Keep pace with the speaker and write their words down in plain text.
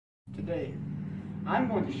today I'm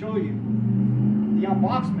going to show you the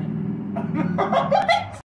unboxment.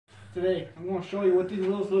 Today I'm going to show you what these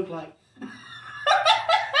wheels look like.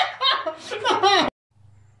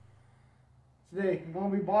 Today I'm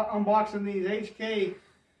going to be unboxing these HK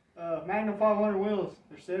Magnum 500 wheels.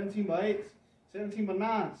 They're 17 by 8s, 17 by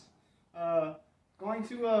 9s. Going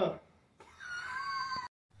to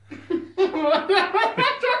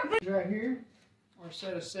right here are a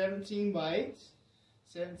set of 17 by 8s,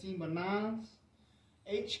 17 by 9s,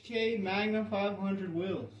 HK Magnum 500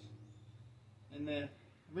 wheels. And the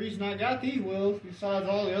reason I got these wheels, besides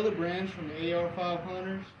all the other brands from the AR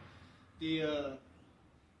 500s, the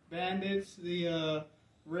Bandits, the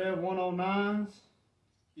Rev 109s,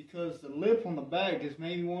 because the lip on the back just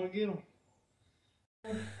made me want to get them.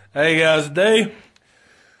 Hey guys, today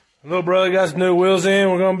little brother got some new wheels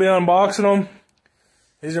in. We're going to be unboxing them.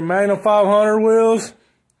 These are Magnum 500 wheels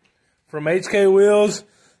from HK Wheels.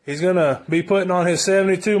 He's going to be putting on his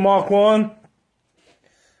 72 Mach 1.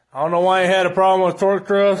 I don't know why he had a problem with torque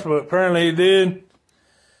thrust, but apparently he did.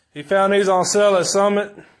 He found these on sale at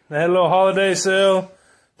Summit. They had a little holiday sale,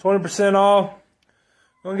 20% off.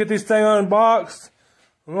 Going to get these things unboxed.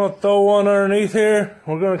 We're going to throw one underneath here.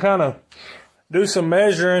 We're going to kind of do some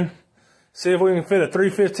measuring. See if we can fit a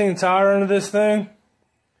 315 tire under this thing.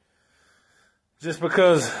 Just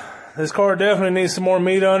because this car definitely needs some more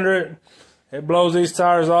meat under it. It blows these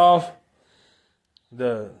tires off.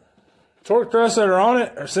 The torque thrusts that are on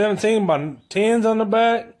it are 17 by 10s on the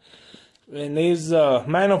back. And these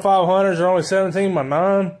Magnum 500s are only 17 by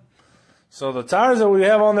 9. So the tires that we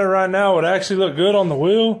have on there right now would actually look good on the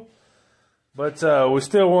wheel. But we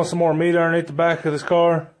still want some more meat underneath the back of this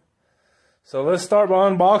car. So let's start by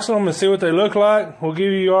unboxing them and see what they look like. We'll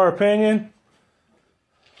give you our opinion.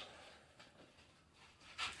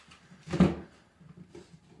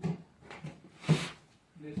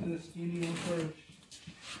 This is the skinny one first.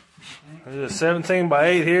 There's a 17 by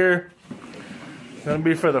 8 here. It's going to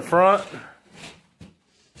be for the front.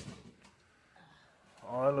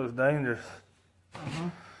 Oh, that looks dangerous.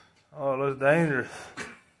 Oh, it looks dangerous.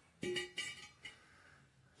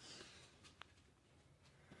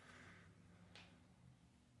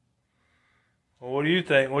 Well, what do you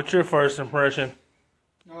think? What's your first impression?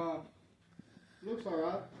 Looks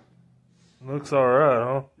alright. Looks alright,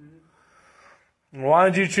 huh? Mm-hmm. Why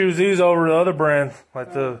did you choose these over the other brands,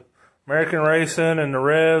 like the American Racing and the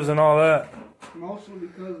Revs and all that? Mostly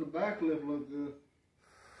because the back lip looked good.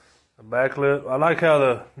 The back lip. I like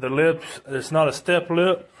how the lips, it's not a step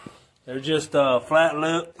lip. They're just a flat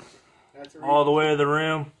lip all the way to the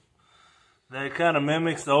rim. That kind of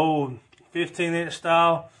mimics the old 15-inch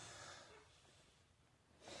style.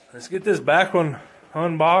 Let's get this back one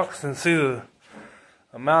unboxed and see the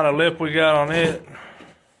amount of lip we got on it.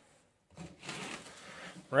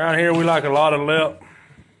 Around here we like a lot of lip.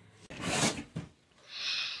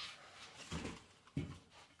 You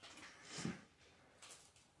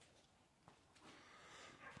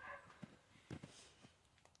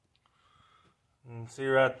can see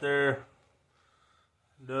right there,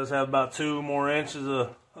 it does have about 2 more inches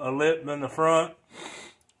of lip than the front.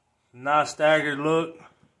 Nice staggered look.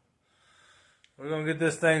 We're going to get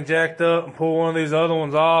this thing jacked up and pull one of these other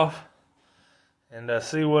ones off and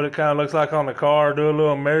see what it kind of looks like on the car. Do a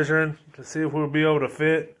little measuring to see if we'll be able to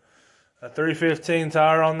fit a 315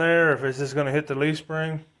 tire on there or if it's just going to hit the leaf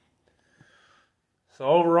spring. So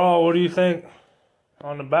overall, what do you think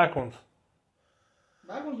on the back ones?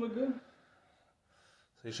 Back ones look good.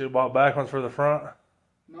 So you should have bought back ones for the front?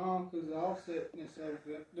 No, because the offsetness of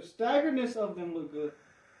them, the staggeredness of them look good.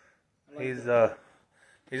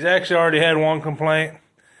 He's actually already had one complaint.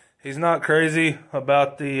 He's not crazy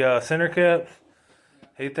about the center caps.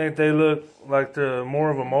 He thinks they look like they're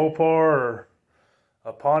more of a Mopar or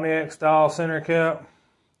a Pontiac style center cap.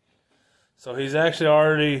 So he's actually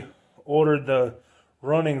already ordered the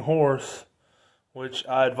running horse, which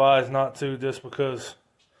I advise not to just because,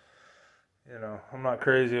 you know, I'm not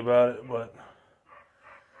crazy about it. But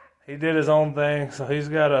he did his own thing, so he's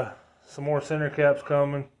got some more center caps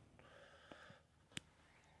coming.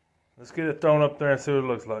 Let's get it thrown up there and see what it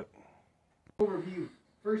looks like. Overview,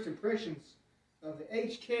 first impressions of the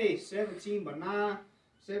HK 17 by 9,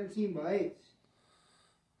 17 by 8.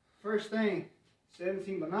 First thing,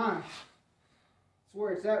 17 by 9. That's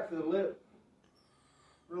where it's at for the lip.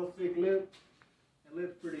 Real thick lip. It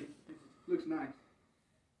looks pretty. It looks nice.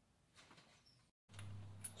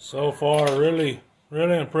 So far, really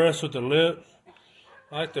impressed with the lips.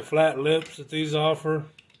 I like the flat lips that these offer.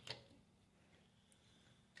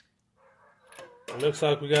 It looks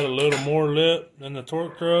like we got a little more lip than the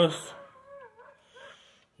torque thrust.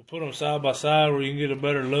 We'll put them side by side where you can get a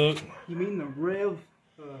better look. You mean the Rev?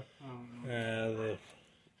 Yeah,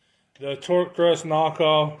 the torque thrust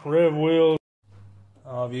knockoff Rev wheels. I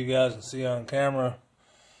don't know if you guys can see on camera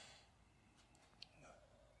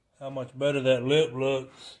how much better that lip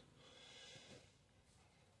looks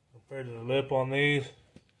compared to the lip on these.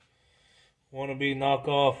 Wannabe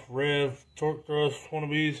knockoff Rev torque thrust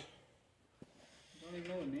wannabes. Don't even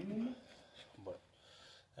know the name of it. But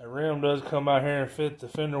that rim does come out here and fit the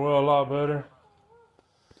fender well a lot better.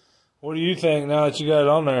 What do you think now that you got it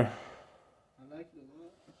on there? I like it a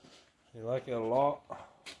lot. You like it a lot?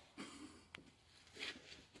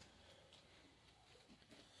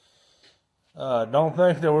 Don't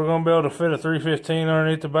think that we're going to be able to fit a 315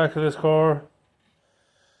 underneath the back of this car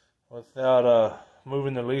without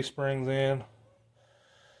moving the leaf springs in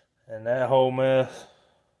and that whole mess.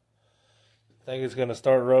 I think it's going to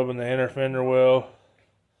start rubbing the inner fender well.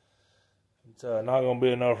 It's not going to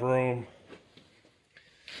be enough room.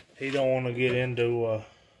 He don't want to get into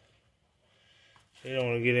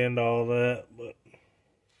all that, but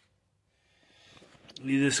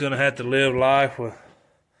you're just going to have to live life with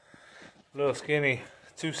little skinny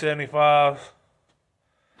 275s.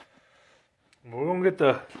 We're going to get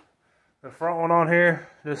the front one on here,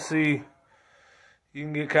 just see you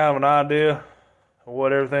can get kind of an idea of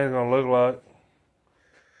what everything's going to look like.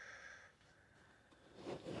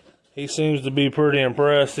 He seems to be pretty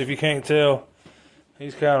impressed. If you can't tell,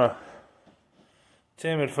 he's kind of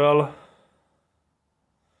timid fella.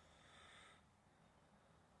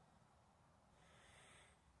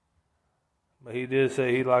 But he did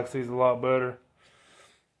say he likes these a lot better.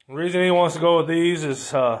 The reason he wants to go with these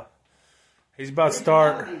is he's about to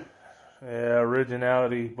start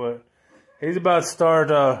originality, but he's about to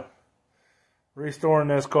start restoring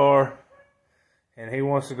this car, and he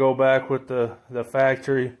wants to go back with the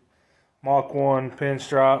factory Mach1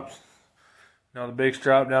 pinstripes. You know, the big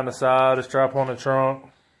stripe down the side, the stripe on the trunk.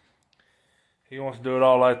 He wants to do it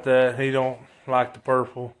all like that. He don't like the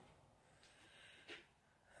purple.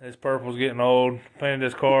 This purple's getting old. Painted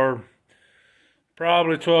this car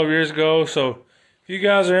probably 12 years ago. So if you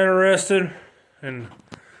guys are interested in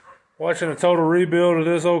watching a total rebuild of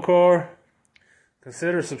this old car,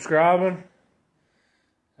 consider subscribing.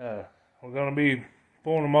 We're going to be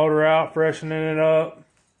pulling the motor out, freshening it up,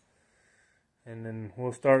 and then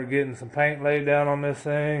we'll start getting some paint laid down on this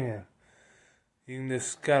thing, and you can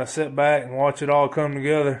just kind of sit back and watch it all come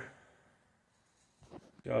together.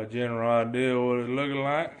 Got a general idea what it's looking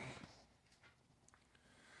like.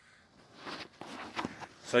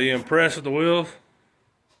 So you impressed with the wheels?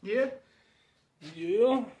 Yeah.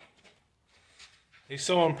 Yeah. He's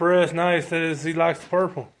so impressed now he says he likes the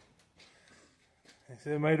purple. He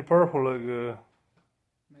said it made the purple look good.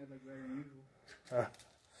 Made it look better than usual.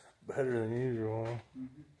 Better than usual, huh?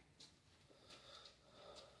 Mm-hmm.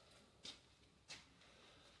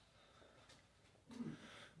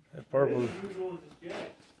 That purple.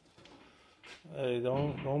 Hey,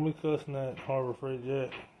 don't be cussing that Harbor Freight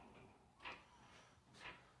Jack.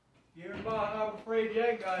 You ever buy a Harbor Freight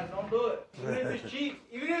Jack, guys? Don't do it. Even if it's cheap,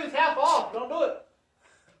 even if it's half off, don't do it.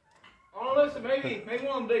 Oh, listen, maybe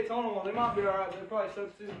one of them Daytona ones, they might be alright. They probably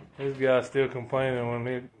suck too. This guy's still complaining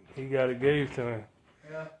when he got it gave to me.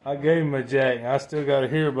 Yeah. I gave him a Jack, and I still got to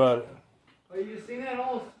hear about it. Well, you just seen that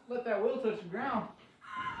almost let that wheel touch the ground.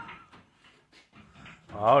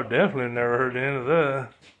 I definitely never heard the end of that.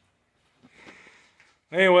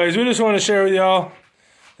 Anyways, we just want to share with y'all.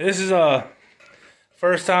 This is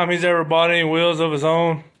first time he's ever bought any wheels of his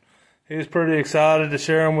own. He was pretty excited to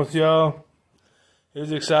share them with y'all. He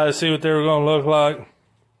was excited to see what they were going to look like.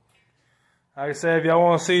 Like I said, if y'all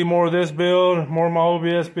want to see more of this build, more of my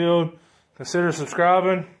OBS build, consider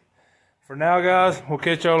subscribing. For now, guys, we'll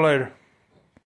catch y'all later.